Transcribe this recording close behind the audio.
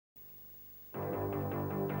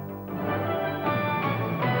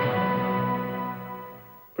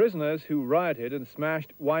Prisoners who rioted and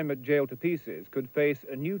smashed Weymouth jail to pieces could face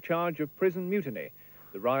a new charge of prison mutiny.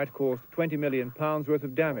 The riot caused £20 million worth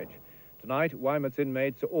of damage. Tonight, Weymouth's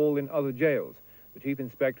inmates are all in other jails. The Chief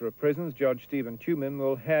Inspector of Prisons, Judge Stephen Tumin,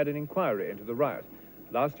 will head an inquiry into the riot.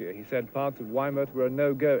 Last year, he said parts of Weymouth were a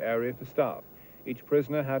no-go area for staff. Each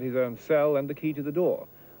prisoner had his own cell and the key to the door.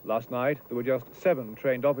 Last night, there were just 7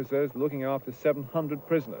 trained officers looking after 700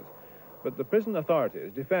 prisoners. But the prison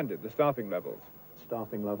authorities defended the staffing levels.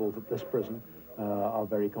 Staffing levels at this prison are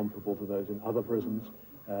very comparable to those in other prisons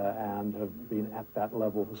and have been at that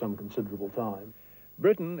level for some considerable time.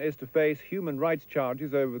 Britain is to face human rights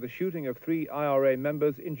charges over the shooting of 3 IRA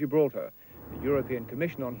members in Gibraltar. The European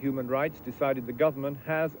Commission on Human Rights decided the government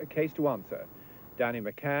has a case to answer. Danny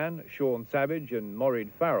McCann, Sean Savage and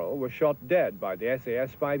Maureen Farrell were shot dead by the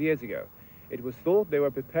SAS 5 years ago. It was thought they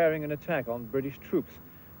were preparing an attack on British troops.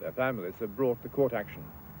 Their families have brought the court action.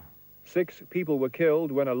 6 people were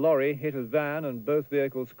killed when a lorry hit a van and both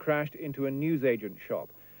vehicles crashed into a newsagent shop.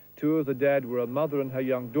 2 of the dead were a mother and her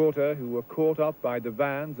young daughter who were caught up by the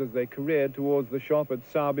vans as they careered towards the shop at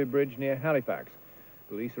Sowerby Bridge near Halifax.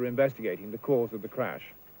 Police are investigating the cause of the crash.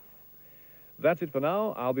 That's it for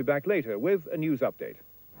now. I'll be back later with a news update.